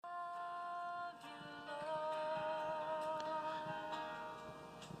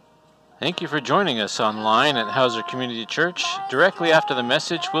Thank you for joining us online at Hauser Community Church. Directly after the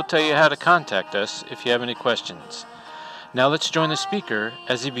message, we'll tell you how to contact us if you have any questions. Now let's join the speaker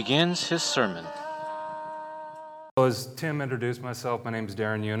as he begins his sermon. As Tim introduced myself, my name is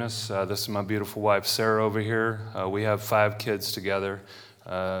Darren Eunice. This is my beautiful wife, Sarah, over here. We have 5 kids together,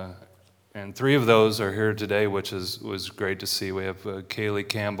 and 3 of those are here today, which was great to see. We have Kaylee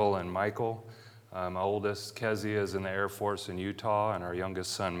Campbell and Michael. My oldest, Kezia, is in the Air Force in Utah, and our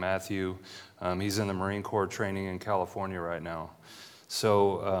youngest son, Matthew, he's in the Marine Corps training in California right now.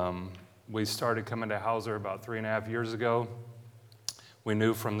 So we started coming to Hauser about 3.5 years ago. We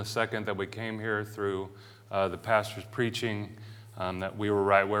knew from the second that we came here through the pastor's preaching that we were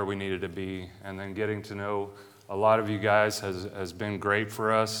right where we needed to be, and then getting to know a lot of you guys has been great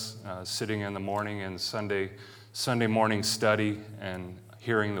for us. Sitting in the morning and Sunday morning study and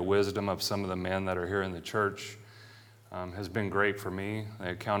hearing the wisdom of some of the men that are here in the church has been great for me,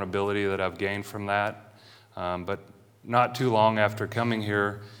 the accountability that I've gained from that. But not too long after coming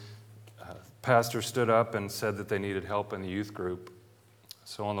here, pastor stood up and said that they needed help in the youth group.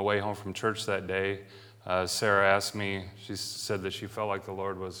 So on the way home from church that day, Sarah asked me, she said that she felt like the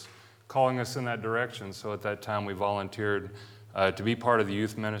Lord was calling us in that direction. So at that time, we volunteered to be part of the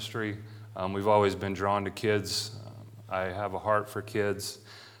youth ministry. We've always been drawn to kids. I have a heart for kids.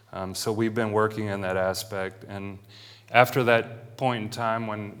 So we've been working in that aspect. And after that point in time,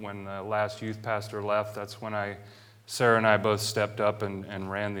 when the last youth pastor left, that's when Sarah and I both stepped up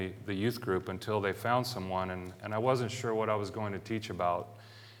and ran the youth group until they found someone. And I wasn't sure what I was going to teach about.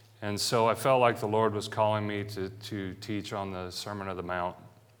 And so I felt like the Lord was calling me to teach on the Sermon on the Mount.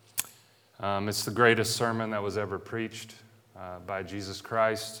 It's the greatest sermon that was ever preached by Jesus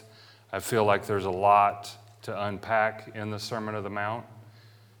Christ. I feel like there's a lot to unpack in the Sermon on the Mount.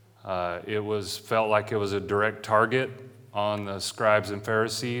 It felt like it was a direct target on the scribes and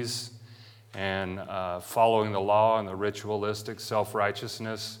Pharisees and following the law and the ritualistic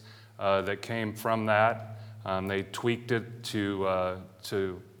self-righteousness that came from that. They tweaked it to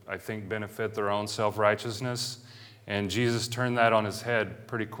I think, benefit their own self-righteousness. And Jesus turned that on his head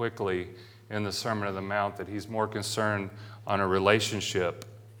pretty quickly in the Sermon on the Mount, that he's more concerned on a relationship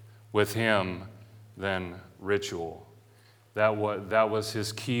with him than ritual. That was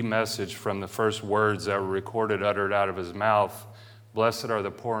his key message from the first words that were recorded, uttered out of his mouth. Blessed are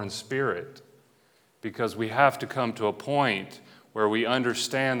the poor in spirit, because we have to come to a point where we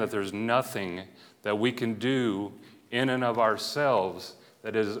understand that there's nothing that we can do in and of ourselves,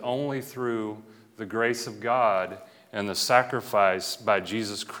 that it is only through the grace of God and the sacrifice by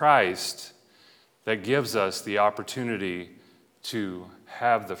Jesus Christ that gives us the opportunity to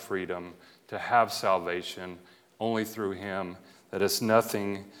have the freedom, to have salvation, only through him, that it's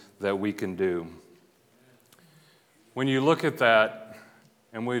nothing that we can do. When you look at that,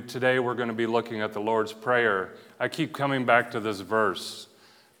 and today we're going to be looking at the Lord's Prayer, I keep coming back to this verse,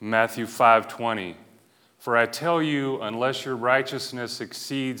 Matthew 5:20. For I tell you, unless your righteousness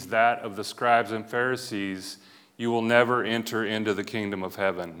exceeds that of the scribes and Pharisees, you will never enter into the kingdom of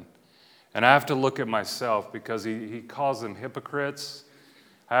heaven. And I have to look at myself, because he calls them hypocrites.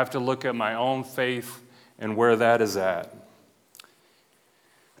 I have to look at my own faith and where that is at.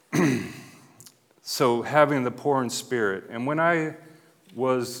 So having the poor in spirit. And when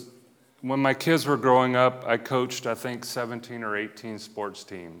my kids were growing up, I coached, I think, 17 or 18 sports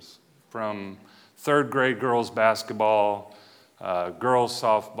teams, from 3rd grade girls basketball, girls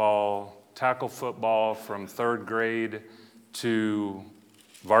softball, tackle football from 3rd grade to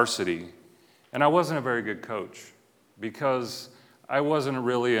varsity. And I wasn't a very good coach, because I wasn't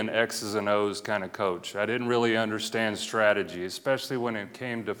really an X's and O's kind of coach. I didn't really understand strategy, especially when it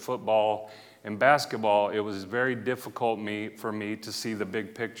came to football and basketball. It was very difficult for me to see the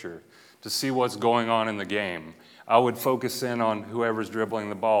big picture, to see what's going on in the game. I would focus in on whoever's dribbling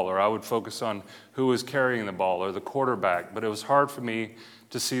the ball, or I would focus on who was carrying the ball, or the quarterback. But it was hard for me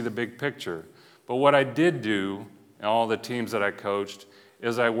to see the big picture. But what I did do, in all the teams that I coached,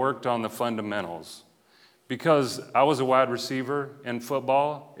 is I worked on the fundamentals. Because I was a wide receiver in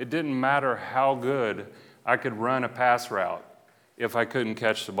football, it didn't matter how good I could run a pass route if I couldn't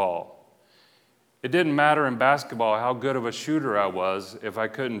catch the ball. It didn't matter in basketball how good of a shooter I was if I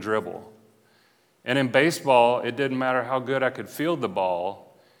couldn't dribble. And in baseball, it didn't matter how good I could field the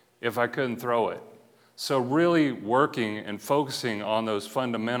ball if I couldn't throw it. So really working and focusing on those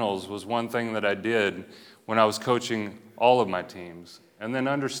fundamentals was one thing that I did when I was coaching all of my teams. And then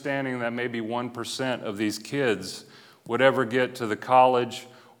understanding that maybe 1% of these kids would ever get to the college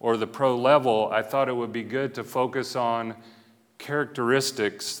or the pro level, I thought it would be good to focus on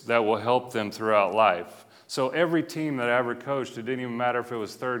characteristics that will help them throughout life. So every team that I ever coached, it didn't even matter if it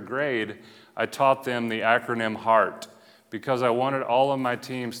was third grade, I taught them the acronym HEART because I wanted all of my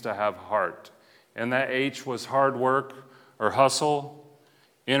teams to have heart. And that H was hard work or hustle,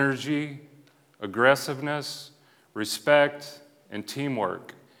 energy, aggressiveness, respect, and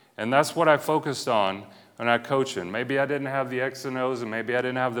teamwork. And that's what I focused on when I coaching. Maybe I didn't have the X and O's and maybe I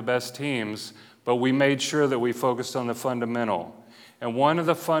didn't have the best teams, but we made sure that we focused on the fundamental. And one of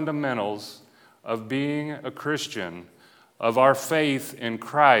the fundamentals of being a Christian, of our faith in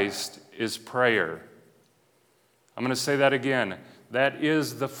Christ, is prayer. I'm going to say that again. That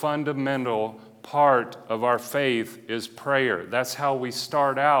is the fundamental part of our faith, is prayer. That's how we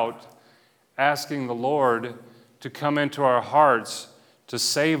start out asking the Lord to come into our hearts to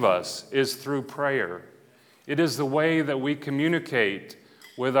save us, is through prayer. It is the way that we communicate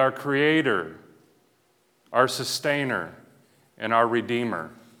with our Creator, our Sustainer, and our Redeemer.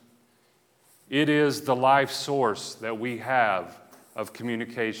 It is the life source that we have of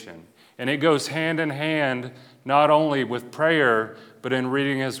communication. And it goes hand in hand not only with prayer, but in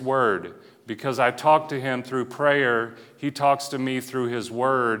reading His Word. Because I talk to Him through prayer, He talks to me through His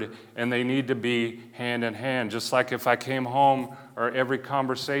Word, and they need to be hand in hand. Just like if I came home or every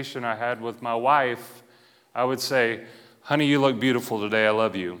conversation I had with my wife, I would say, "Honey, you look beautiful today, I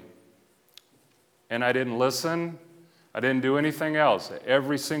love you." And I didn't listen, I didn't do anything else.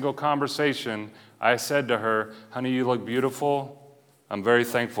 Every single conversation, I said to her, "Honey, you look beautiful. I'm very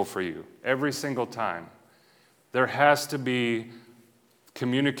thankful for you." Every single time. There has to be,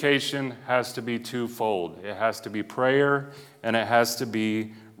 communication has to be twofold. It has to be prayer, and it has to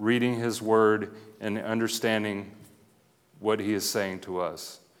be reading His Word and understanding what He is saying to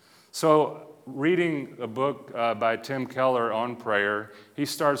us. So, reading a book by Tim Keller on prayer, he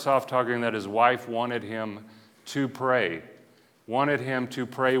starts off talking that his wife wanted him to pray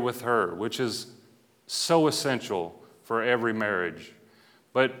with her, which is so essential for every marriage.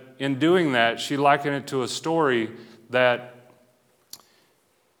 But in doing that, she likened it to a story that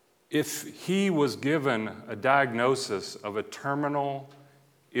if he was given a diagnosis of a terminal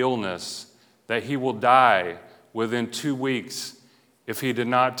illness, that he will die within 2 weeks if he did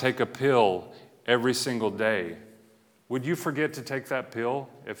not take a pill every single day. Would you forget to take that pill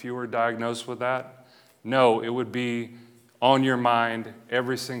if you were diagnosed with that? No, it would be on your mind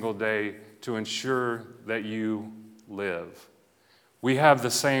every single day to ensure that you live. We have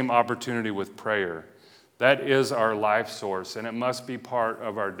the same opportunity with prayer. That is our life source, and it must be part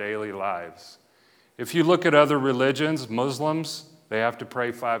of our daily lives. If you look at other religions, Muslims, they have to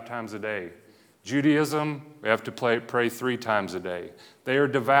pray 5 times a day. Judaism, we have to pray 3 times a day. They are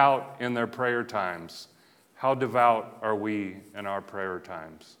devout in their prayer times. How devout are we in our prayer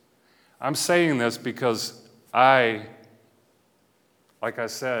times? I'm saying this because like I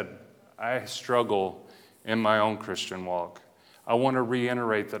said, I struggle in my own Christian walk. I want to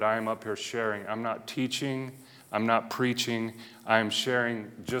reiterate that I am up here sharing. I'm not teaching. I'm not preaching. I am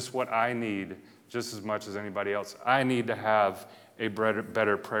sharing just what I need, just as much as anybody else. I need to have a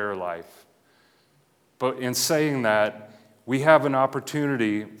better prayer life. But in saying that, we have an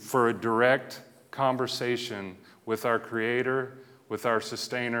opportunity for a direct conversation with our Creator, with our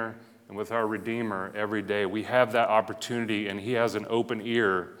Sustainer, and with our Redeemer every day. We have that opportunity, and He has an open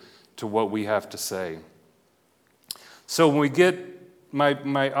ear to what we have to say. So when we get,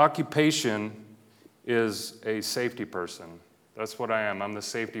 my occupation is a safety person. That's what I am. I'm the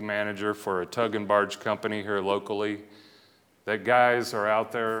safety manager for a tug and barge company here locally. That guys are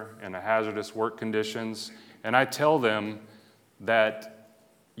out there in hazardous work conditions, and I tell them that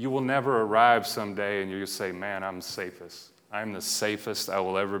you will never arrive someday and you say, "Man, I'm safest. I'm the safest I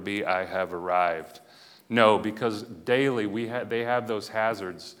will ever be. I have arrived." No, because daily they have those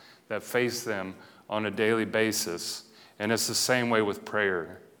hazards that face them on a daily basis, and it's the same way with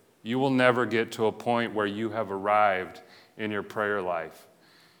prayer. You will never get to a point where you have arrived in your prayer life.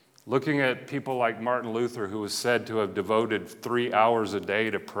 Looking at people like Martin Luther, who was said to have devoted 3 hours a day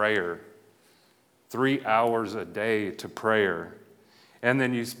to prayer. 3 hours a day to prayer. And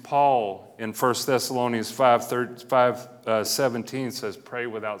then Paul in 1 Thessalonians 5:17 says, "Pray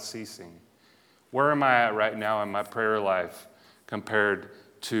without ceasing." Where am I at right now in my prayer life compared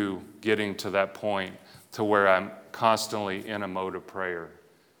to getting to that point to where I'm constantly in a mode of prayer?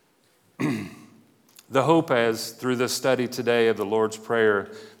 The hope is, through this study today of the Lord's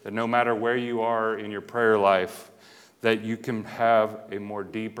Prayer, that no matter where you are in your prayer life, that you can have a more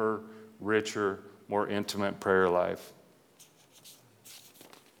deeper, richer, more intimate prayer life.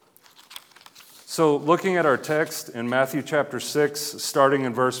 So looking at our text in Matthew chapter 6, starting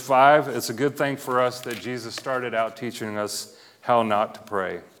in verse 5, it's a good thing for us that Jesus started out teaching us how not to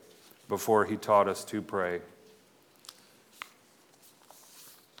pray. before he taught us to pray.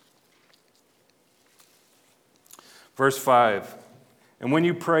 Verse 5, and when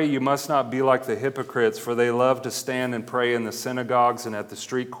you pray, you must not be like the hypocrites, for they love to stand and pray in the synagogues and at the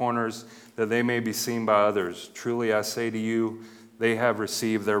street corners, that they may be seen by others. Truly I say to you, they have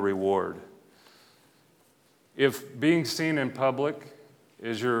received their reward. If being seen in public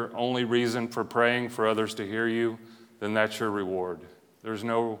is your only reason for praying for others to hear you, then that's your reward. There's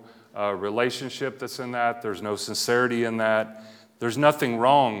no relationship that's in that. There's no sincerity in that. There's nothing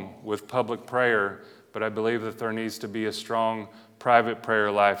wrong with public prayer, but I believe that there needs to be a strong private prayer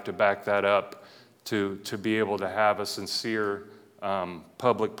life to back that up, to be able to have a sincere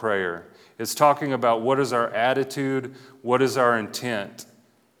public prayer. It's talking about what is our attitude, what is our intent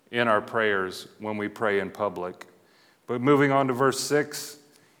in our prayers when we pray in public. But moving on to verse 6,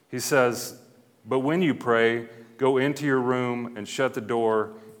 he says, but when you pray, go into your room and shut the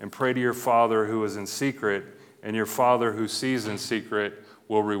door and pray to your Father who is in secret, and your Father who sees in secret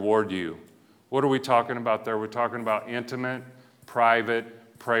will reward you. What are we talking about there? We're talking about intimate,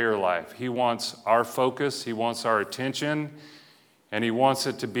 private prayer life. He wants our focus, he wants our attention, and he wants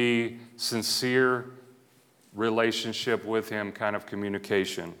it to be sincere relationship with him, kind of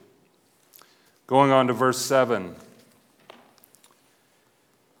communication. Going on to verse 7.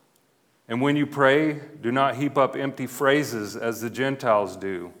 And when you pray, do not heap up empty phrases as the Gentiles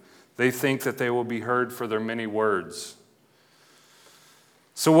do. They think that they will be heard for their many words.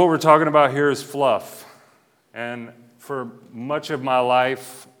 So what we're talking about here is fluff. And for much of my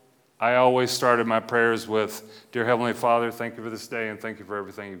life, I always started my prayers with, Dear Heavenly Father, thank you for this day and thank you for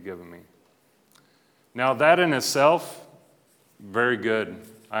everything you've given me. Now that in itself, very good.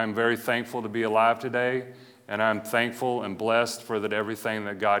 I'm very thankful to be alive today, and I'm thankful and blessed for that everything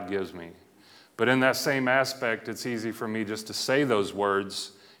that God gives me. But in that same aspect, it's easy for me just to say those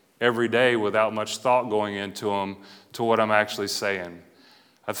words every day without much thought going into them to what I'm actually saying.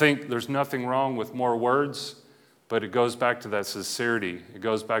 I think there's nothing wrong with more words, but it goes back to that sincerity. It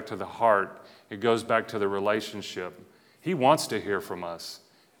goes back to the heart. It goes back to the relationship. He wants to hear from us.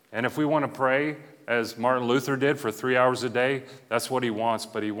 And if we want to pray, as Martin Luther did for 3 hours a day, that's what he wants,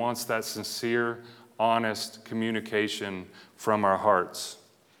 but he wants that sincere, honest communication from our hearts.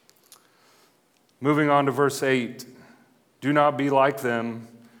 Moving on to verse 8, do not be like them,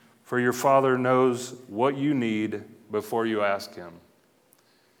 for your Father knows what you need before you ask him.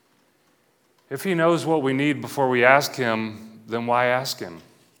 If he knows what we need before we ask him, then why ask him?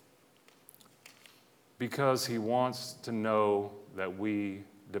 Because he wants to know that we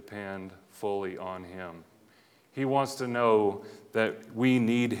depend fully on him. He wants to know that we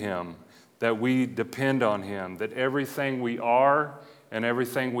need him, that we depend on him, that everything we are and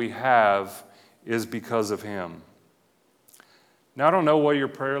everything we have is because of him. Now, I don't know what your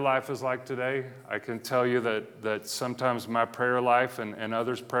prayer life is like today. I can tell you that sometimes my prayer life and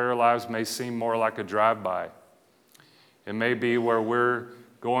others' prayer lives may seem more like a drive-by. It may be where we're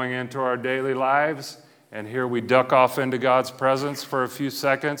going into our daily lives, and here we duck off into God's presence for a few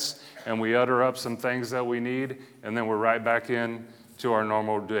seconds, and we utter up some things that we need, and then we're right back in to our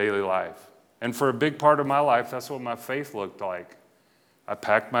normal daily life. And for a big part of my life, that's what my faith looked like. I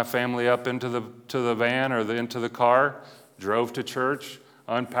packed my family up into the van or into the car, drove to church,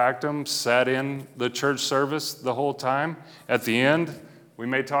 unpacked them, sat in the church service the whole time. At the end, we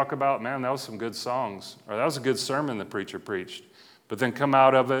may talk about, man, that was some good songs, or that was a good sermon the preacher preached. But then come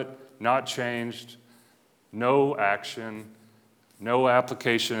out of it, not changed, no action, no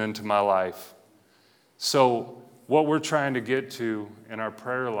application into my life. So what we're trying to get to in our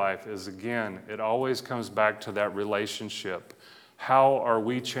prayer life is, again, it always comes back to that relationship. How are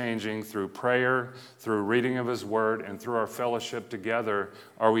we changing through prayer, through reading of his word, and through our fellowship together?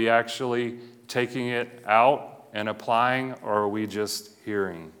 Are we actually taking it out and applying, or are we just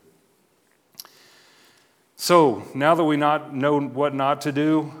hearing? So now that we know what not to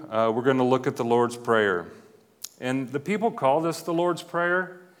do, we're going to look at the Lord's Prayer. And the people call this the Lord's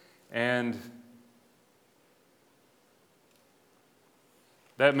Prayer, and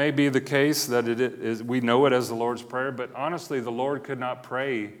that may be the case that it is, we know it as the Lord's Prayer, but honestly, the Lord could not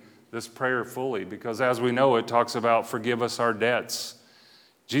pray this prayer fully because, as we know, it talks about forgive us our debts.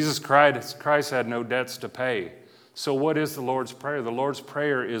 Jesus Christ had no debts to pay. So what is the Lord's Prayer? The Lord's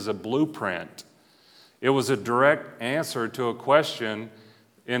Prayer is a blueprint. It was a direct answer to a question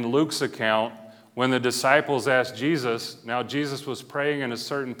in Luke's account when the disciples asked Jesus. Now, Jesus was praying in a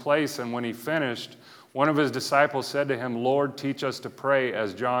certain place, and when he finished, one of his disciples said to him, Lord, teach us to pray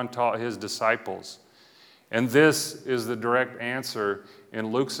as John taught his disciples. And this is the direct answer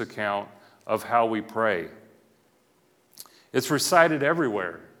in Luke's account of how we pray. It's recited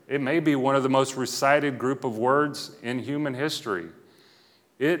everywhere. It may be one of the most recited group of words in human history.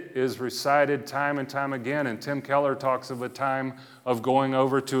 It is recited time and time again, and Tim Keller talks of a time of going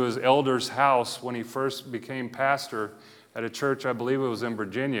over to his elder's house when he first became pastor at a church, I believe it was in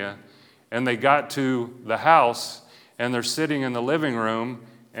Virginia, and they got to the house, and they're sitting in the living room,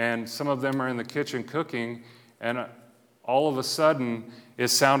 and some of them are in the kitchen cooking, and all of a sudden, it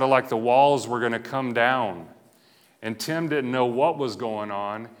sounded like the walls were going to come down. And Tim didn't know what was going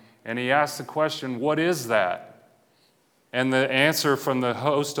on, and he asked the question, "What is that?" And the answer from the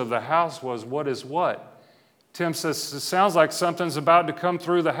host of the house was, "What is what?" Tim says, "It sounds like something's about to come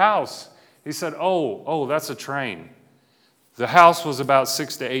through the house." He said, oh, that's a train. The house was about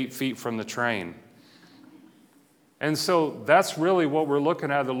 6 to 8 feet from the train. And so that's really what we're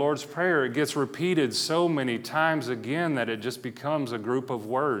looking at, the Lord's Prayer. It gets repeated so many times again that it just becomes a group of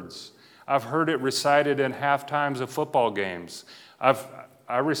words. I've heard it recited in half times of football games.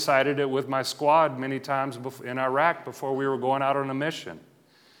 I recited it with my squad many times in Iraq before we were going out on a mission.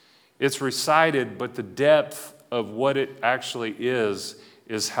 It's recited, but the depth of what it actually is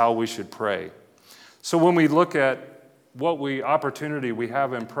how we should pray. So when we look at what opportunity we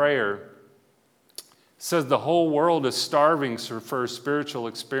have in prayer, it says the whole world is starving for a spiritual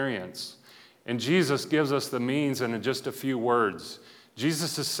experience. And Jesus gives us the means in just a few words.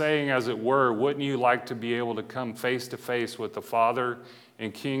 Jesus is saying, as it were, wouldn't you like to be able to come face to face with the Father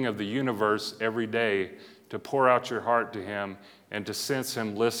and King of the universe every day, to pour out your heart to Him and to sense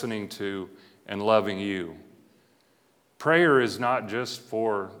Him listening to and loving you? Prayer is not just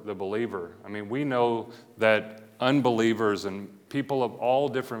for the believer. I mean, we know that unbelievers and people of all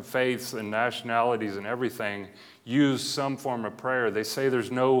different faiths and nationalities and everything use some form of prayer. They say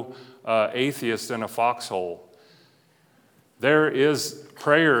there's no atheist in a foxhole. Prayer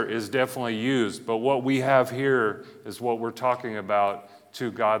is definitely used, but what we have here is what we're talking about to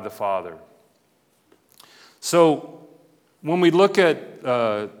God the Father. So when we look at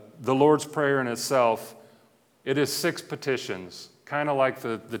the Lord's Prayer in itself, it is 6 petitions, kind of like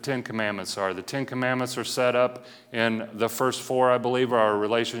the Ten Commandments are. The Ten Commandments are set up, and the first 4, I believe, are our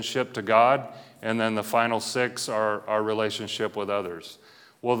relationship to God, and then the final 6 are our relationship with others.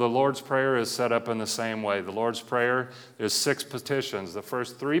 Well, the Lord's Prayer is set up in the same way. The Lord's Prayer is 6 petitions. The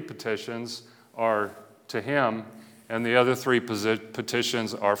first 3 petitions are to Him, and the other 3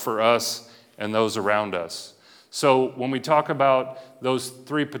 petitions are for us and those around us. So when we talk about those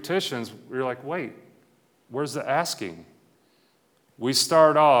 3 petitions, we're like, wait, where's the asking? We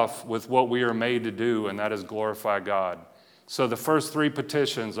start off with what we are made to do, and that is glorify God. So the first 3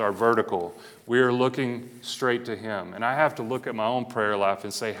 petitions are vertical. We are looking straight to Him. And I have to look at my own prayer life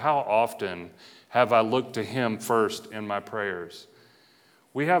and say, how often have I looked to Him first in my prayers?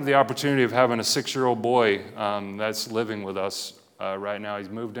 We have the opportunity of having a 6-year-old boy that's living with us right now. He's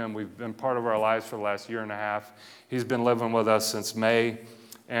moved in. We've been part of our lives for the last year and a half. He's been living with us since May,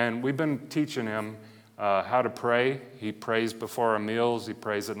 and we've been teaching him how to pray. He prays before our meals. He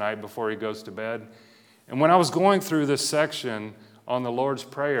prays at night before he goes to bed. And when I was going through this section on the Lord's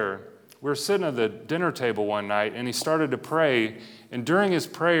Prayer, we were sitting at the dinner table one night, and he started to pray. And during his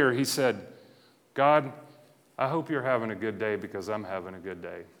prayer, he said, "God, I hope you're having a good day because I'm having a good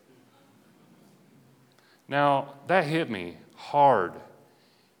day." Now, that hit me hard.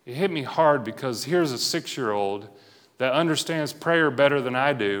 It hit me hard because here's a 6-year-old that understands prayer better than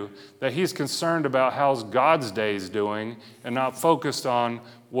I do, that he's concerned about how God's day is doing and not focused on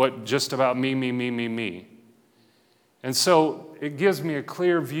what just about me. And so it gives me a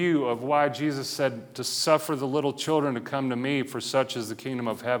clear view of why Jesus said to suffer the little children to come to me, for such is the kingdom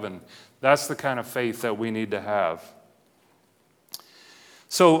of heaven. That's the kind of faith that we need to have.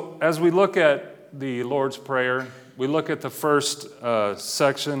 So as we look at the Lord's Prayer, we look at the first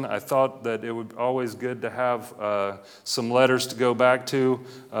section. I thought that it would be always good to have some letters to go back to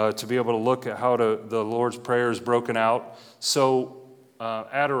be able to look at how the Lord's Prayer is broken out. So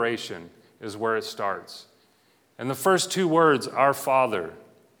adoration is where it starts. And the first 2 words, our Father.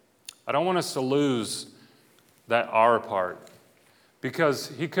 I don't want us to lose that our part, because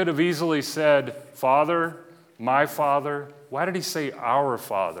he could have easily said, Father, my Father. Why did he say our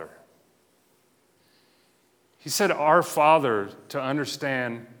Father? He said our Father to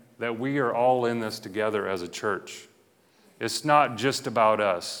understand that we are all in this together as a church. It's not just about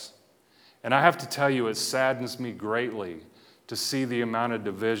us. And I have to tell you, it saddens me greatly to see the amount of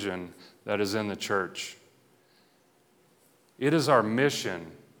division that is in the church. It is our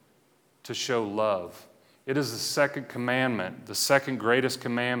mission to show love. It is the second commandment. The second greatest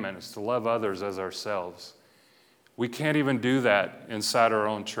commandment is to love others as ourselves. We can't even do that inside our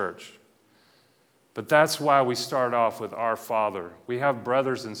own church. But that's why we start off with our Father. We have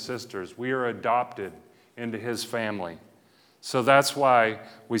brothers and sisters. We are adopted into his family. So that's why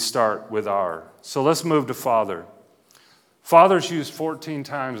we start with our. So let's move to Father. Father's used 14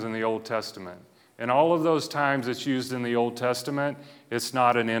 times in the Old Testament. And all of those times it's used in the Old Testament, it's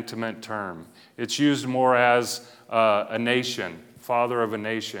not an intimate term. It's used more as a nation, father of a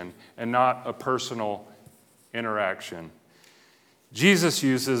nation, and not a personal interaction. Jesus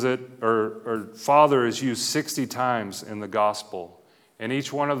uses it, or Father is used 60 times in the gospel. And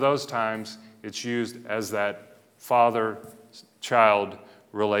each one of those times, it's used as that father-child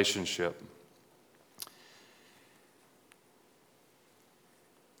relationship.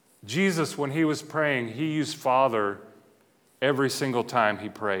 Jesus, when he was praying, he used Father every single time he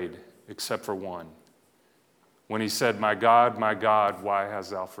prayed, except for one. When he said, my God, why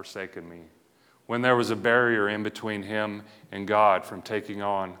hast thou forsaken me? When there was a barrier in between him and God from taking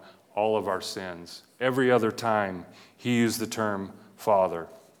on all of our sins. Every other time, he used the term Father.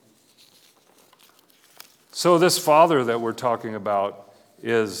 So this Father that we're talking about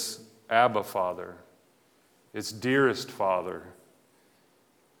is Abba Father. It's dearest Father.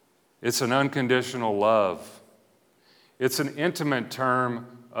 It's an unconditional love. It's an intimate term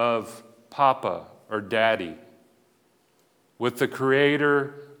of Papa or Daddy with the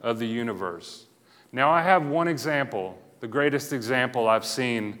creator of the universe. Now, I have one example, the greatest example I've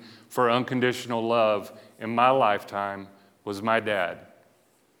seen for unconditional love in my lifetime was my dad.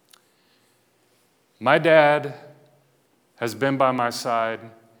 My dad has been by my side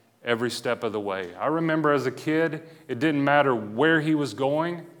every step of the way. I remember as a kid, it didn't matter where he was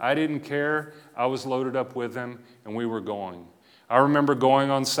going. I didn't care. I was loaded up with him, and we were going. I remember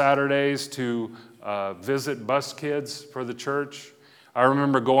going on Saturdays to visit bus kids for the church. I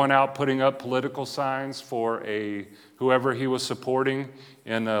remember going out putting up political signs for whoever he was supporting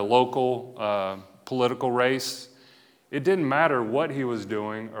in a local political race. It didn't matter what he was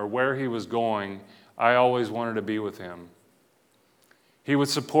doing or where he was going. I always wanted to be with him. He would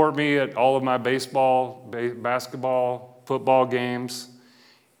support me at all of my baseball, basketball, football games.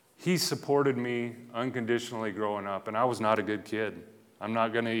 He supported me unconditionally growing up, and I was not a good kid. I'm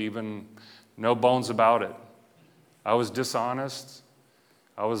not going to even, no bones about it. I was dishonest.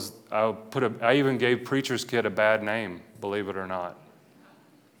 I even gave Preacher's Kid a bad name, believe it or not.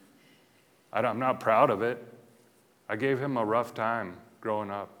 I'm not proud of it. I gave him a rough time growing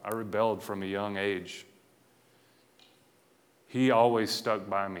up. I rebelled from a young age. He always stuck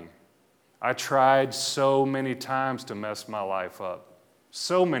by me. I tried so many times to mess my life up.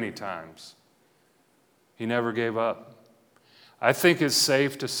 So many times. He never gave up. I think it's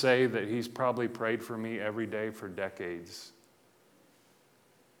safe to say that he's probably prayed for me every day for decades.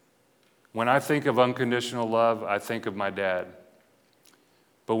 When I think of unconditional love, I think of my dad.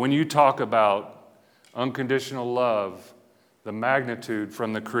 But when you talk about unconditional love, the magnitude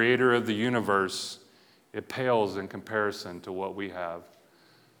from the creator of the universe, it pales in comparison to what we have.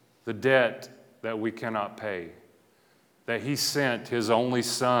 The debt that we cannot pay, that he sent his only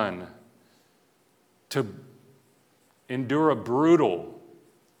son to endure a brutal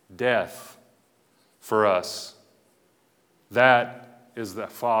death for us. That is the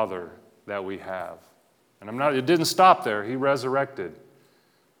Father that we have. And it didn't stop there. He resurrected.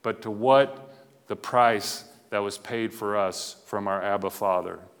 But to what the price that was paid for us from our Abba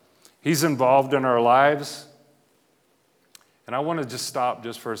Father. He's involved in our lives. And I want to just stop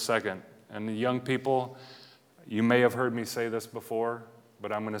just for a second. And the young people, you may have heard me say this before,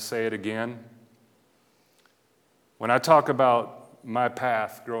 but I'm going to say it again. When I talk about my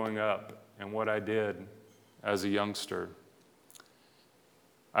path growing up and what I did as a youngster,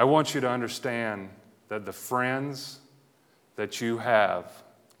 I want you to understand that the friends that you have,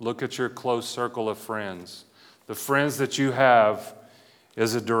 look at your close circle of friends. The friends that you have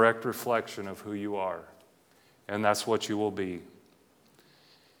is a direct reflection of who you are, and that's what you will be.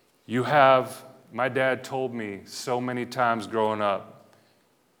 My dad told me so many times growing up,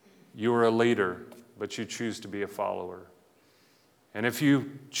 you are a leader, but you choose to be a follower. And if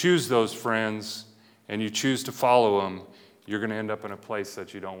you choose those friends and you choose to follow them, you're going to end up in a place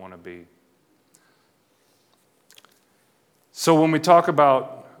that you don't want to be. So when we talk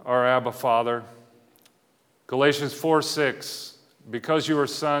about our Abba Father, Galatians 4:6, because you are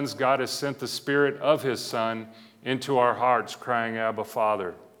sons, God has sent the Spirit of His Son into our hearts, crying, Abba,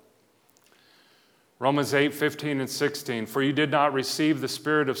 Father. Romans 8:15 and 16, for you did not receive the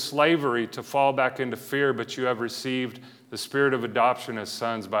spirit of slavery to fall back into fear, but you have received the spirit of adoption as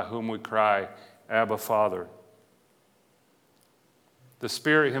sons, by whom we cry, Abba, Father. The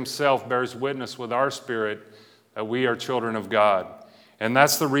Spirit Himself bears witness with our spirit that we are children of God. And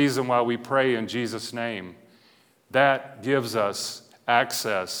that's the reason why we pray in Jesus' name. That gives us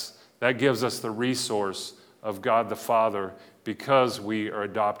access. That gives us the resource of God the Father because we are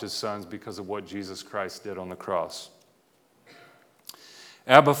adopted sons because of what Jesus Christ did on the cross.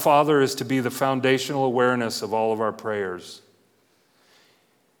 Abba Father is to be the foundational awareness of all of our prayers.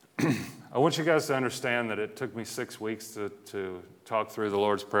 I want you guys to understand that it took me 6 weeks to talk through the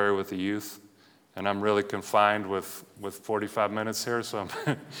Lord's Prayer with the youth, and I'm really confined with 45 minutes here, so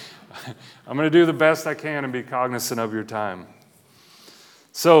I'm going to do the best I can and be cognizant of your time.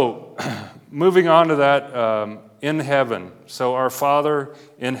 So, moving on to that, in heaven. So our Father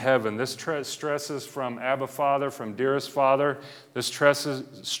in heaven. This stresses from Abba Father, from dearest Father. This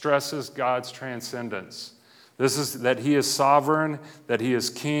stresses God's transcendence. This is that He is sovereign, that He is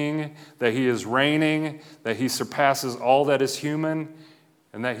king, that He is reigning, that He surpasses all that is human,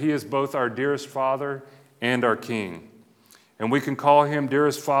 and that He is both our dearest Father and our King. And we can call Him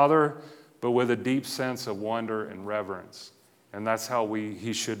dearest Father, but with a deep sense of wonder and reverence. And that's how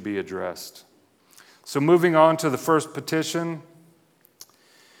He should be addressed. So moving on to the first petition.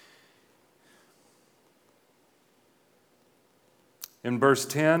 In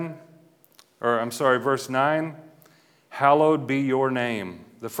verse 9, hallowed be your name.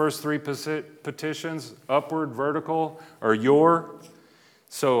 The first three petitions, upward, vertical, are your.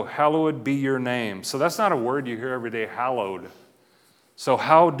 So hallowed be your name. So that's not a word you hear every day, hallowed. So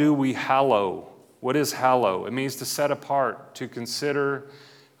how do we hallow? What is hallow? It means to set apart, to consider,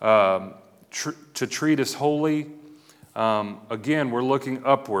 to treat as holy. Again, we're looking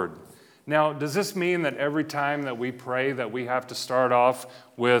upward. Now, does this mean that every time that we pray that we have to start off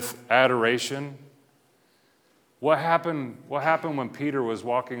with adoration? What happened when Peter was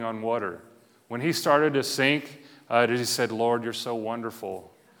walking on water? When he started to sink, he said, Lord, you're so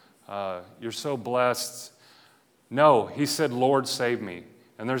wonderful. You're so blessed. No, he said, Lord, save me.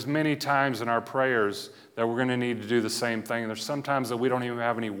 And there's many times in our prayers that we're going to need to do the same thing. There's sometimes that we don't even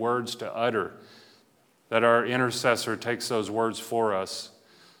have any words to utter, that our intercessor takes those words for us.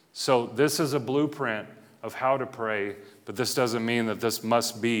 So this is a blueprint of how to pray, but this doesn't mean that this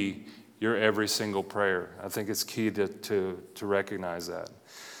must be your every single prayer. I think it's key to recognize that.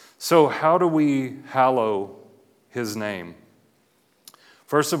 So how do we hallow His name?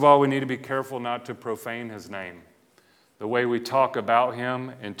 First of all, we need to be careful not to profane His name. The way we talk about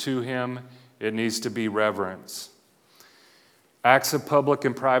Him and to Him, it needs to be reverence. Acts of public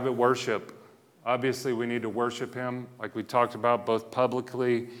and private worship. Obviously, we need to worship Him, like we talked about, both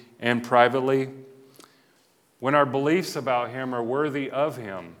publicly and privately. When our beliefs about Him are worthy of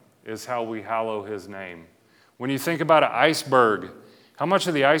Him is how we hallow His name. When you think about an iceberg, how much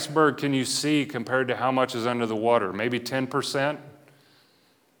of the iceberg can you see compared to how much is under the water? Maybe 10%?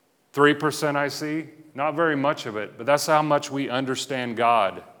 3% I see? Not very much of it, but that's how much we understand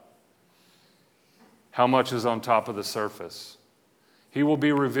God. How much is on top of the surface. He will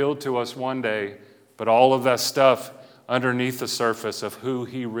be revealed to us one day, but all of that stuff underneath the surface of who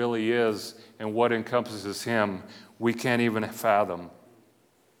He really is and what encompasses Him, we can't even fathom.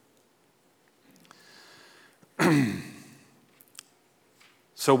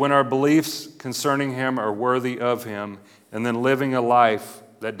 So when our beliefs concerning Him are worthy of Him, and then living a life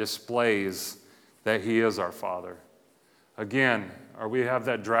that displays that He is our Father. Again, are we have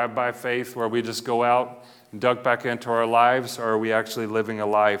that drive-by faith where we just go out and duck back into our lives, or are we actually living a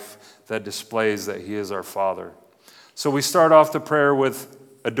life that displays that He is our Father? So we start off the prayer with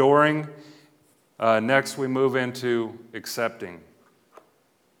adoring. Next, we move into accepting.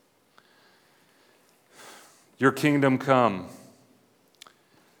 Your kingdom come.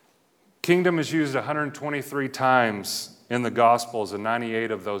 Kingdom is used 123 times in the Gospels, and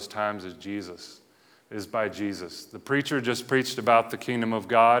 98 of those times is by Jesus. The preacher just preached about the kingdom of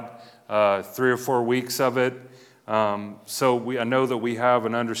God, 3 or 4 weeks of it. So I know that we have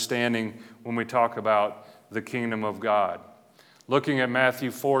an understanding when we talk about the kingdom of God. Looking at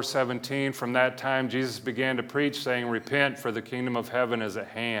Matthew 4:17, from that time Jesus began to preach, saying, repent, for the kingdom of heaven is at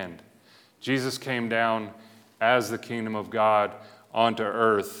hand. Jesus came down as the kingdom of God onto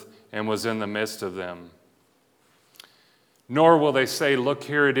earth and was in the midst of them. Nor will they say, look,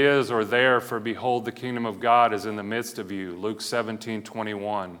 here it is, or there, for behold, the kingdom of God is in the midst of you. Luke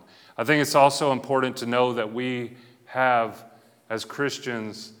 17:21. I think it's also important to know that we have, as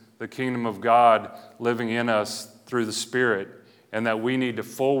Christians, the kingdom of God living in us through the Spirit, and that we need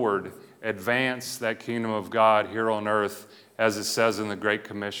to advance that kingdom of God here on earth, as it says in the Great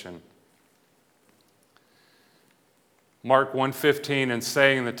Commission. Mark 1:15, and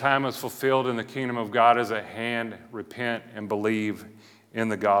saying, the time is fulfilled and the kingdom of God is at hand. Repent and believe in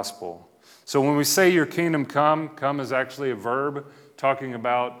the gospel. So when we say your kingdom come is actually a verb talking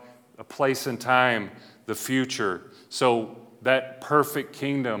about a place and time, the future. So that perfect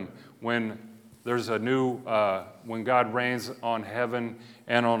kingdom when there's a new, when God reigns on heaven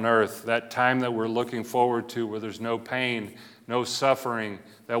and on earth, that time that we're looking forward to where there's no pain, no suffering,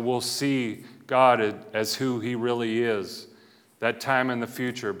 that we'll see God as who he really is, that time in the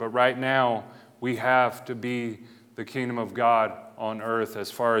future. But right now, we have to be the kingdom of God on earth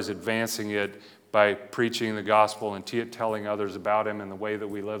as far as advancing it by preaching the gospel and telling others about him and the way that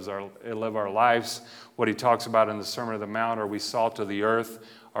we live our lives. What he talks about in the Sermon on the Mount, are we salt of the earth?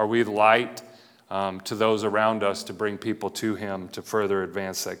 Are we light to those around us to bring people to him to further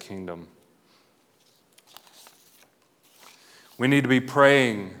advance that kingdom? We need to be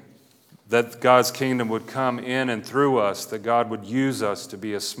praying that God's kingdom would come in and through us, that God would use us to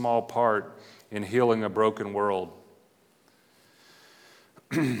be a small part in healing a broken world.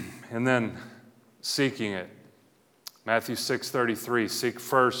 And then seeking it. Matthew 6:33, seek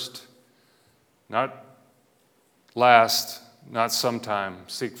first, not last, not sometime.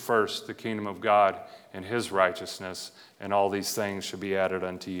 Seek first the kingdom of God and his righteousness, and all these things should be added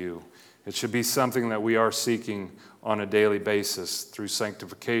unto you. It should be something that we are seeking on a daily basis through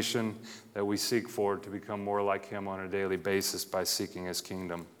sanctification, that we seek for to become more like him on a daily basis by seeking his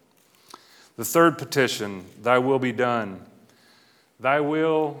kingdom. The third petition, thy will be done. Thy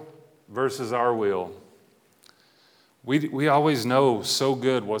will versus our will. We always know so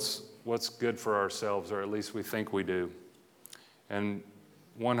good what's good for ourselves, or at least we think we do. And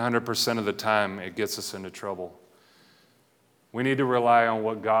 100% of the time, it gets us into trouble. We need to rely on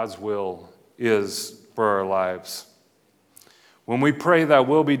what God's will is for our lives. When we pray thy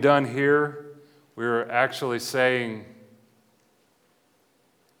will be done here, we're actually saying,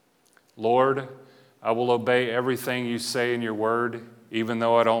 Lord, I will obey everything you say in your word, even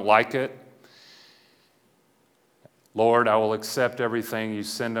though I don't like it. Lord, I will accept everything you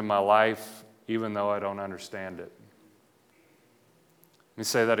send in my life, even though I don't understand it. Let me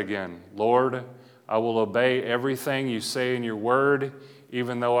say that again. Lord, I will obey everything you say in your word,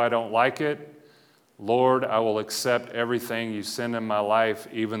 even though I don't like it. Lord, I will accept everything you send in my life,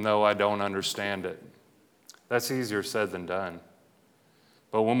 even though I don't understand it. That's easier said than done.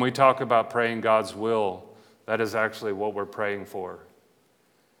 But when we talk about praying God's will, that is actually what we're praying for.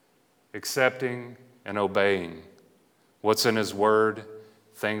 Accepting and obeying what's in his word,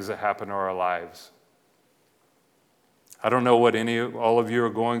 things that happen in our lives. I don't know what all of you are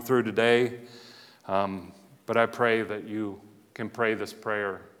going through today, but I pray that you can pray this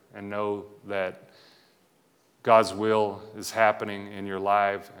prayer and know that God's will is happening in your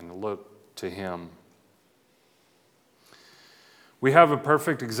life, and look to him. We have a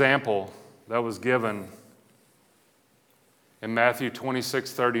perfect example that was given in Matthew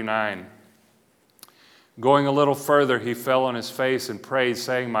 26:39. Going a little further, he fell on his face and prayed,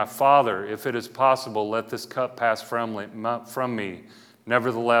 saying, My Father, if it is possible, let this cup pass from me.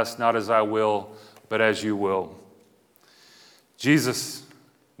 Nevertheless, not as I will, but as you will. Jesus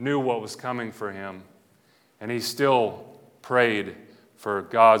knew what was coming for him, and he still prayed for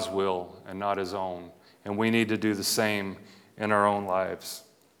God's will and not his own. And we need to do the same in our own lives.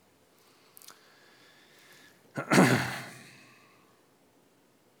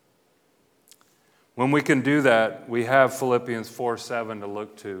 When we can do that, we have Philippians 4:7 to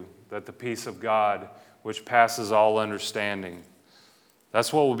look to, that the peace of God, which passes all understanding,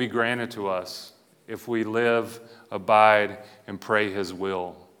 that's what will be granted to us if we live, abide, and pray his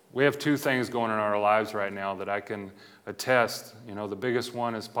will. We have two things going on in our lives right now that I can attest. The biggest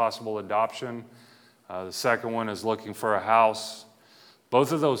one is possible adoption. The second one is looking for a house.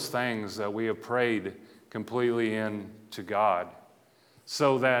 Both of those things that we have prayed completely into God,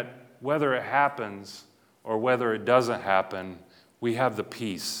 so that whether it happens or whether it doesn't happen, we have the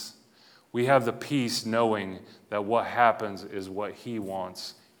peace. We have the peace knowing that what happens is what he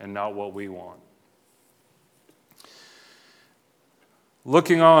wants and not what we want.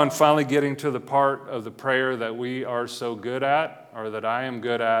 Looking on, finally getting to the part of the prayer that we are so good at, or that I am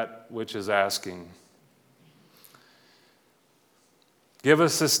good at, which is asking. Give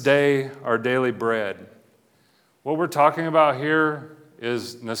us this day our daily bread. What we're talking about here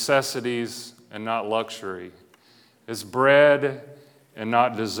is necessities and not luxury. It's bread and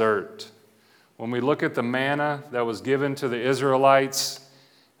not dessert. When we look at the manna that was given to the Israelites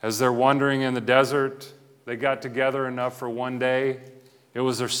as they're wandering in the desert, they got together enough for one day. It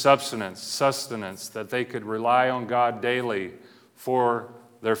was their sustenance that they could rely on God daily for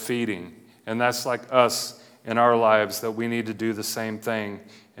their feeding. And that's like us in our lives, that we need to do the same thing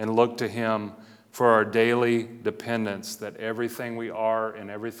and look to him for our daily dependence, that everything we are and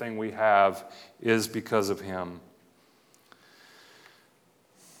everything we have is because of him.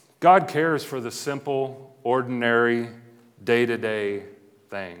 God cares for the simple, ordinary, day-to-day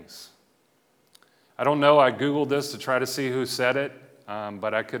things. I don't know, I Googled this to try to see who said it,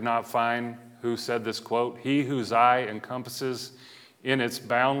 but I could not find who said this quote. He whose eye encompasses in its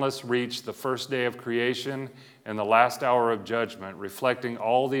boundless reach the first day of creation and the last hour of judgment, reflecting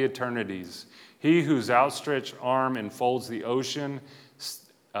all the eternities. He whose outstretched arm enfolds the ocean,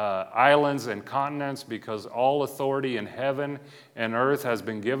 islands and continents, because all authority in heaven and earth has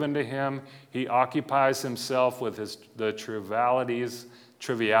been given to him. He occupies himself with the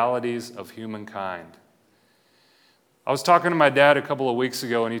trivialities of humankind. I was talking to my dad a couple of weeks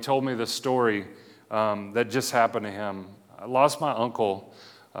ago, and he told me this story that just happened to him. I lost my uncle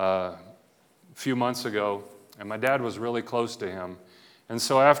a few months ago, and my dad was really close to him. And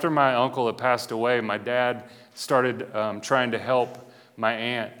so after my uncle had passed away, my dad started trying to help my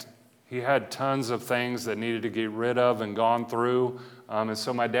aunt. He had tons of things that needed to get rid of and gone through, and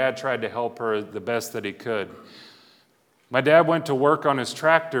so my dad tried to help her the best that he could. My dad went to work on his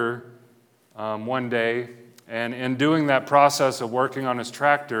tractor one day, and in doing that process of working on his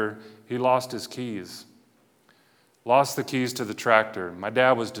tractor, he lost his keys. Lost the keys to the tractor. My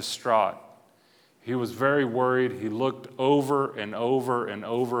dad was distraught. He was very worried. He looked over and over and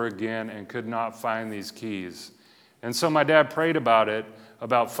over again and could not find these keys. And so my dad prayed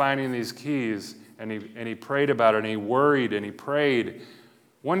about finding these keys, and he prayed about it, and he worried, and he prayed.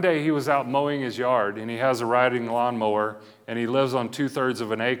 One day he was out mowing his yard, and he has a riding lawnmower, and he lives on 2/3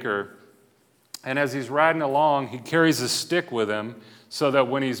 of an acre. And as he's riding along, he carries a stick with him so that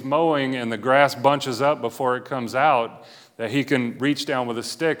when he's mowing and the grass bunches up before it comes out, that he can reach down with a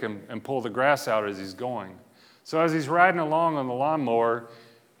stick and pull the grass out as he's going. So as he's riding along on the lawnmower,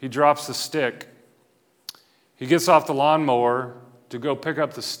 he drops the stick. He gets off the lawnmower to go pick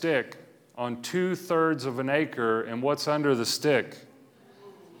up the stick on 2/3 of an acre, and what's under the stick?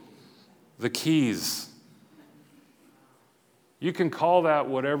 The keys. You can call that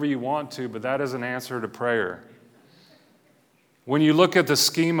whatever you want to, but that is an answer to prayer. When you look at the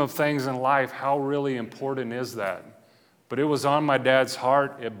scheme of things in life, how really important is that? But it was on my dad's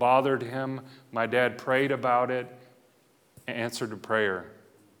heart. It bothered him. My dad prayed about it, answered to prayer.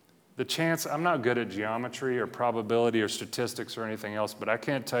 The chance, I'm not good at geometry or probability or statistics or anything else, but I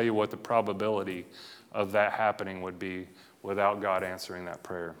can't tell you what the probability of that happening would be without God answering that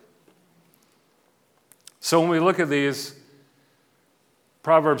prayer. So when we look at these,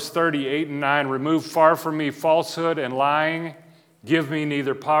 Proverbs 30:8-9, remove far from me falsehood and lying. Give me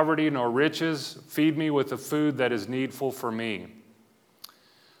neither poverty nor riches. Feed me with the food that is needful for me.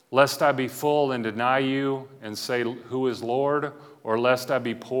 Lest I be full and deny you and say, who is Lord? Or lest I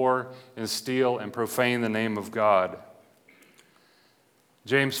be poor and steal and profane the name of God.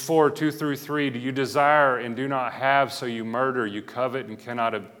 James 4:2-3, do you desire and do not have, so you murder, you covet and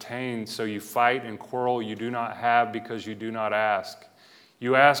cannot obtain, so you fight and quarrel, you do not have because you do not ask.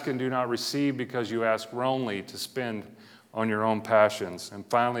 You ask and do not receive because you ask wrongly to spend on your own passions. And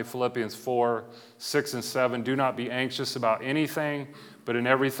finally, Philippians 4:6-7, do not be anxious about anything, but in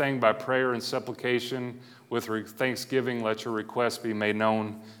everything by prayer and supplication with thanksgiving, let your requests be made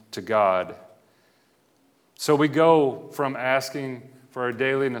known to God. So we go from asking for our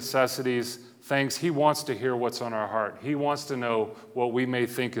daily necessities, things. He wants to hear what's on our heart. He wants to know what we may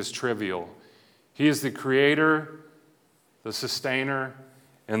think is trivial. He is the creator, the sustainer,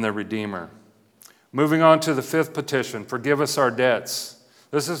 and the redeemer. Moving on to the fifth petition, forgive us our debts.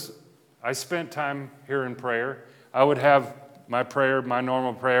 I spent time here in prayer. I would have my prayer, my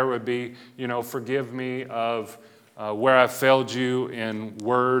normal prayer would be, forgive me of where I failed you in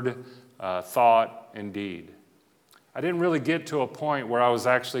word, thought, and deed. I didn't really get to a point where I was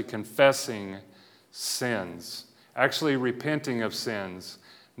actually confessing sins, actually repenting of sins.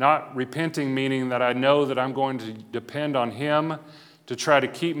 Not repenting meaning that I know that I'm going to depend on Him to try to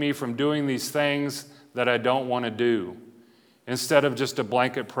keep me from doing these things that I don't want to do, instead of just a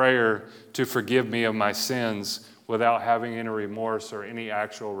blanket prayer to forgive me of my sins without having any remorse or any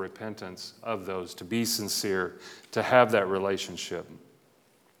actual repentance of those, to be sincere, to have that relationship.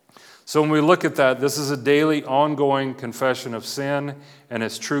 So when we look at that, this is a daily, ongoing confession of sin, and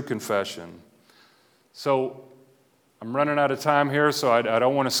it's true confession. So I'm running out of time here, so I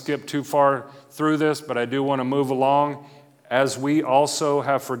don't want to skip too far through this, but I do want to move along. As we also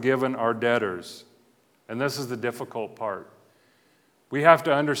have forgiven our debtors. And this is the difficult part. We have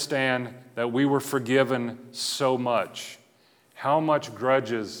to understand that we were forgiven so much. How much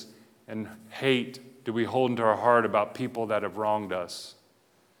grudges and hate do we hold into our heart about people that have wronged us?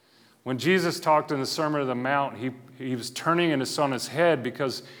 When Jesus talked in the Sermon on the Mount, he was turning it on his head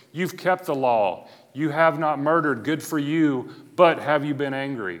because you've kept the law. You have not murdered, good for you, but have you been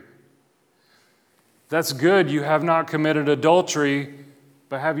angry? That's good. You have not committed adultery,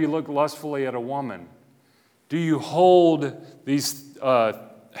 but have you looked lustfully at a woman? Do you hold these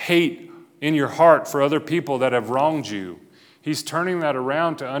hate in your heart for other people that have wronged you? He's turning that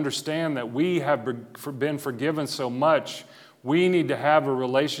around to understand that we have been forgiven so much. We need to have a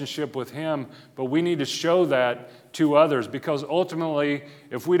relationship with Him, but we need to show that to others, because ultimately,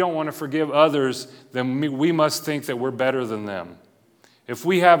 if we don't want to forgive others, then we must think that we're better than them. If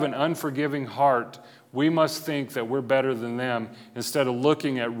we have an unforgiving heart, we must think that we're better than them instead of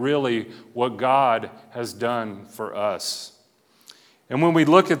looking at really what God has done for us. And when we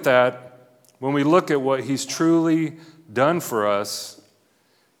look at that, when we look at what He's truly done for us,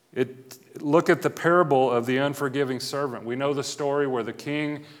 look at the parable of the unforgiving servant. We know the story where the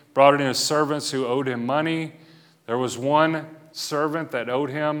king brought in his servants who owed him money. There was one servant that owed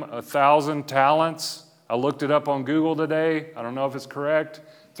him 1,000 talents. I looked it up on Google today. I don't know if it's correct.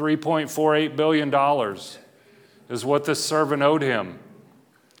 $3.48 billion is what this servant owed him.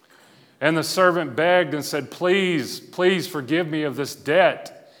 And the servant begged and said, please, please forgive me of this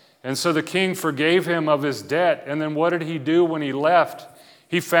debt. And so the king forgave him of his debt. And then what did he do when he left?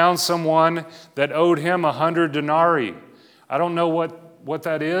 He found someone that owed him 100 denarii. I don't know what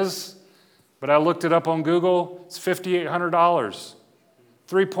that is, but I looked it up on Google. It's $5,800.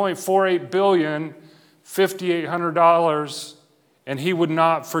 $3.48 billion, $5,800, and he would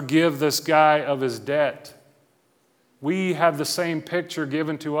not forgive this guy of his debt. We have the same picture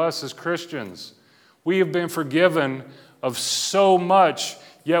given to us as Christians. We have been forgiven of so much,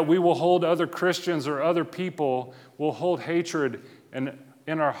 yet we will hold other Christians or other people, will hold hatred in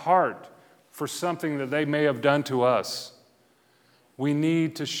our heart for something that they may have done to us. We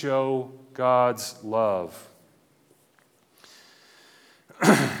need to show God's love.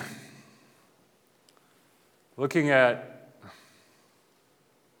 Looking at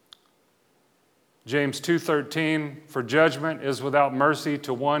James 2:13, for judgment is without mercy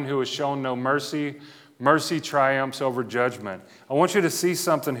to one who has shown no mercy. Mercy triumphs over judgment. I want you to see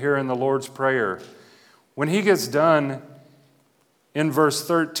something here in the Lord's Prayer. When he gets done in verse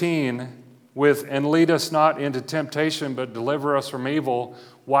 13 with, and lead us not into temptation, but deliver us from evil,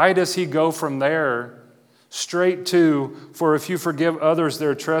 why does he go from there straight to, for if you forgive others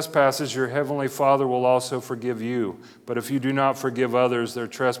their trespasses, your heavenly Father will also forgive you. But if you do not forgive others their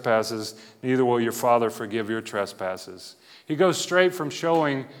trespasses, neither will your Father forgive your trespasses. He goes straight from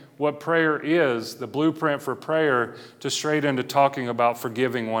showing what prayer is, the blueprint for prayer, to straight into talking about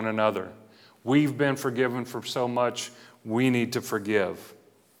forgiving one another. We've been forgiven for so much, we need to forgive.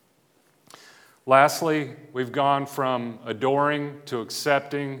 Lastly, we've gone from adoring to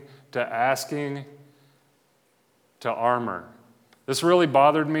accepting to asking to armor. This really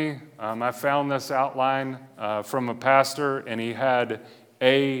bothered me. I found this outline from a pastor, and he had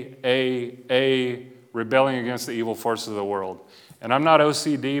A, rebelling against the evil forces of the world. And I'm not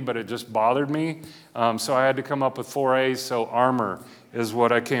OCD, but it just bothered me. So I had to come up with 4 A's, so armor is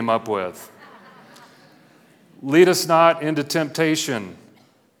what I came up with. Lead us not into temptation.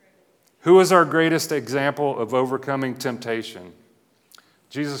 Who is our greatest example of overcoming temptation?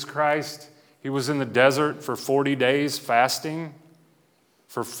 Jesus Christ. He was in the desert for 40 days fasting.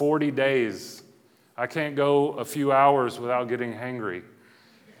 For 40 days. I can't go a few hours without getting hangry.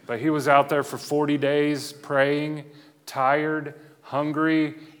 But he was out there for 40 days praying, tired,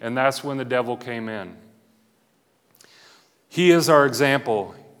 hungry, and that's when the devil came in. He is our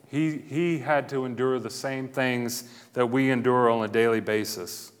example. He had to endure the same things that we endure on a daily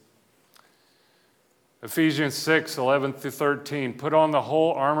basis. Ephesians 6:11-13, put on the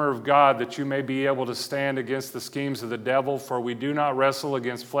whole armor of God that you may be able to stand against the schemes of the devil, for we do not wrestle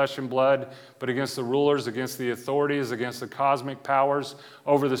against flesh and blood, but against the rulers, against the authorities, against the cosmic powers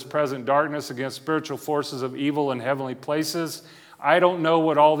over this present darkness, against spiritual forces of evil in heavenly places. I don't know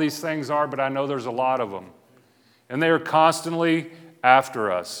what all these things are, but I know there's a lot of them. And they are constantly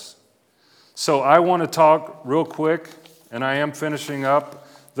after us. So I want to talk real quick, and I am finishing up,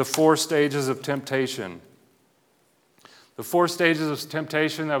 the 4 stages of temptation. The 4 stages of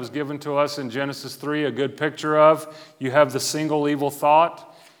temptation that was given to us in Genesis 3, a good picture of. You have the single evil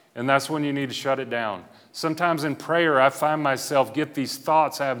thought, and that's when you need to shut it down. Sometimes in prayer, I find myself get these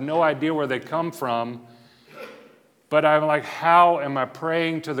thoughts. I have no idea where they come from, but I'm like, how am I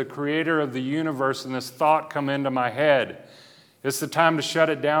praying to the creator of the universe and this thought come into my head? It's the time to shut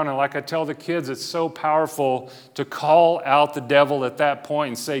it down. And like I tell the kids, it's so powerful to call out the devil at that point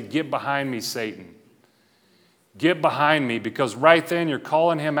and say, get behind me, Satan. Get behind me, because right then you're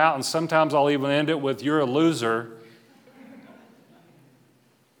calling him out. And sometimes I'll even end it with, you're a loser.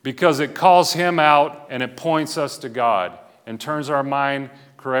 Because it calls him out and it points us to God and turns our mind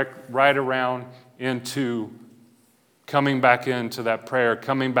right around into coming back into that prayer,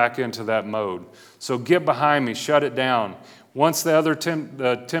 coming back into that mode. So get behind me, shut it down. Once the other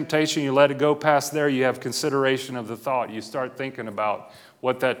temptation, you let it go past there, you have consideration of the thought. You start thinking about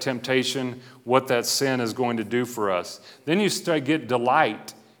what that temptation, what that sin is going to do for us. Then you get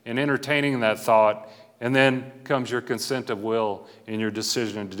delight in entertaining that thought, and then comes your consent of will and your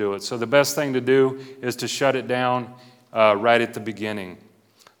decision to do it. So the best thing to do is to shut it down right at the beginning.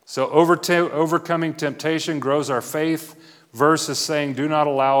 So overcoming temptation grows our faith. Verse is saying, do not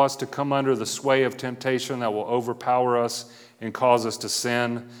allow us to come under the sway of temptation that will overpower us and cause us to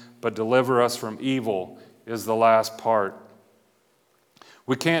sin, but deliver us from evil is the last part.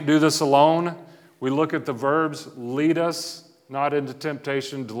 We can't do this alone. We look at the verbs, lead us not into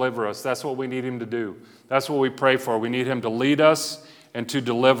temptation, deliver us. That's what we need him to do. That's what we pray for. We need him to lead us and to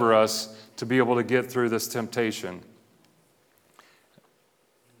deliver us to be able to get through this temptation.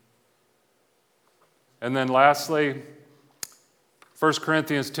 And then lastly, 1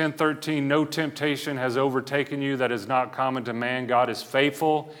 Corinthians 10:13, no temptation has overtaken you that is not common to man. God is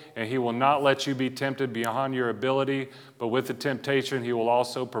faithful, and he will not let you be tempted beyond your ability, but with the temptation, he will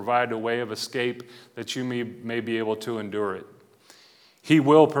also provide a way of escape that you may be able to endure it. He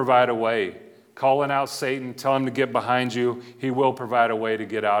will provide a way. Calling out Satan, tell him to get behind you. He will provide a way to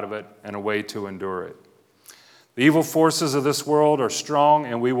get out of it and a way to endure it. The evil forces of this world are strong,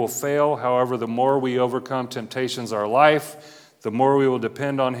 and we will fail. However, the more we overcome temptations in our life, the more we will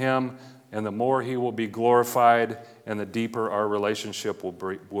depend on him, and the more he will be glorified, and the deeper our relationship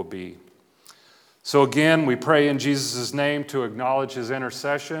will be. So again, we pray in Jesus' name to acknowledge his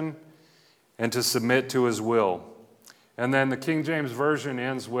intercession and to submit to his will. And then the King James Version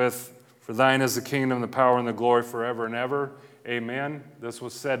ends with, for thine is the kingdom, the power, and the glory forever and ever. Amen. This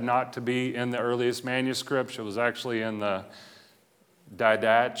was said not to be in the earliest manuscripts. It was actually in the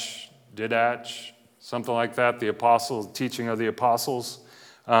Didache, something like that, the apostles, teaching of the apostles.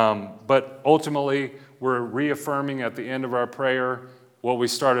 But ultimately, we're reaffirming at the end of our prayer what we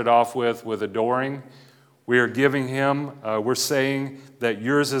started off with adoring. We are giving him, we're saying that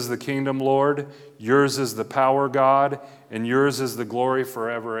yours is the kingdom, Lord, yours is the power, God, and yours is the glory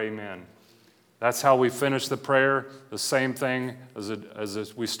forever. Amen. That's how we finish the prayer, the same thing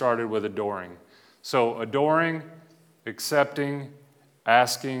as we started with adoring. So adoring, accepting,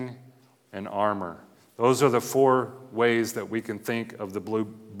 asking, and armor. Those are the 4 ways that we can think of the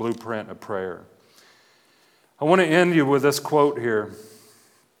blueprint of prayer. I want to end you with this quote here.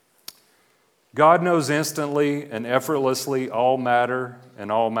 God knows instantly and effortlessly all matter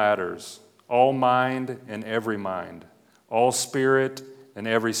and all matters, all mind and every mind, all spirit and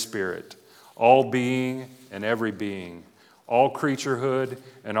every spirit, all being and every being, all creaturehood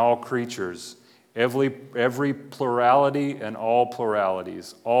and all creatures, every plurality and all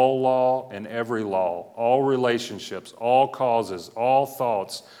pluralities, all law and every law, all relationships, all causes, all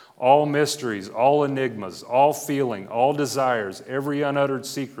thoughts, all mysteries, all enigmas, all feeling, all desires, every unuttered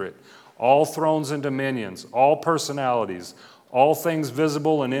secret, all thrones and dominions, all personalities, all things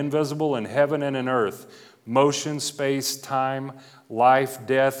visible and invisible in heaven and in earth, motion, space, time, life,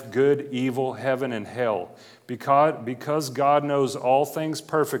 death, good, evil, heaven, and hell. Because God knows all things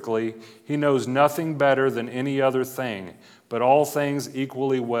perfectly, he knows nothing better than any other thing, but all things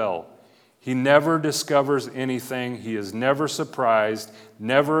equally well. He never discovers anything. He is never surprised,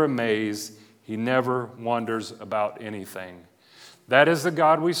 never amazed. He never wonders about anything. That is the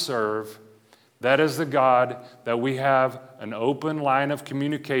God we serve. That is the God that we have an open line of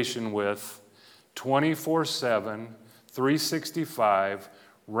communication with 24/7, 365,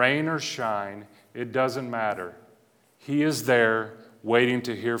 rain or shine, it doesn't matter. He is there waiting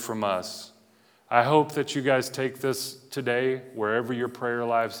to hear from us. I hope that you guys take this today, wherever your prayer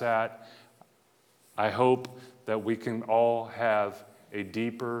life's at. I hope that we can all have a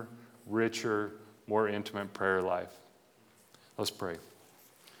deeper, richer, more intimate prayer life. Let's pray.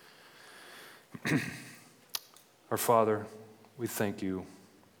 Our Father, we thank you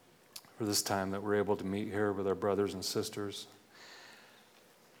for this time that we're able to meet here with our brothers and sisters.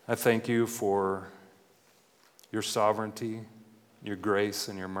 I thank you for your sovereignty, your grace,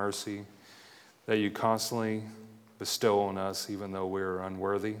 and your mercy that you constantly bestow on us even though we are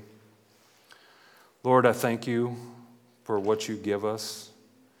unworthy. Lord, I thank you for what you give us,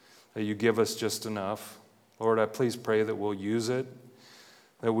 that you give us just enough. Lord, I please pray that we'll use it,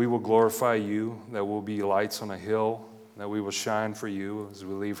 that we will glorify you, that we'll be lights on a hill, that we will shine for you as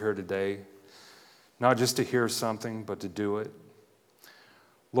we leave here today, not just to hear something, but to do it.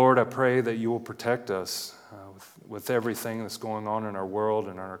 Lord, I pray that you will protect us with everything that's going on in our world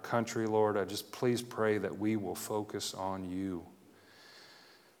and in our country, Lord. I just please pray that we will focus on you,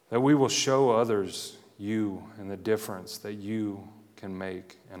 that we will show others you and the difference that you can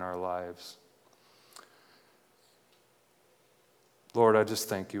make in our lives. Lord, I just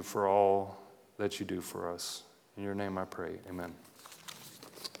thank you for all that you do for us. In your name I pray, amen.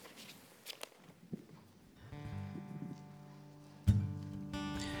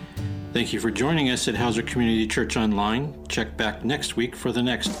 Thank you for joining us at Hauser Community Church Online. Check back next week for the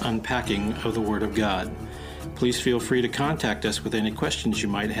next unpacking of the Word of God. Please feel free to contact us with any questions you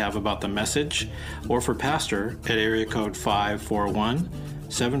might have about the message or for Pastor at area code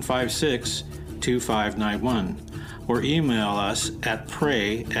 541-756-2591 or email us at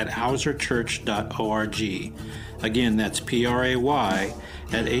pray@hauserchurch.org. Again, that's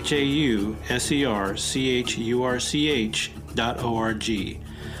pray@hauserchurch.org.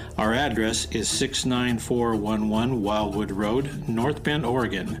 Our address is 69411 Wildwood Road, North Bend,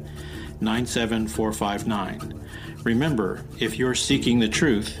 Oregon, 97459. Remember, if you're seeking the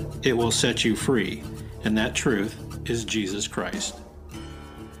truth, it will set you free, and that truth is Jesus Christ.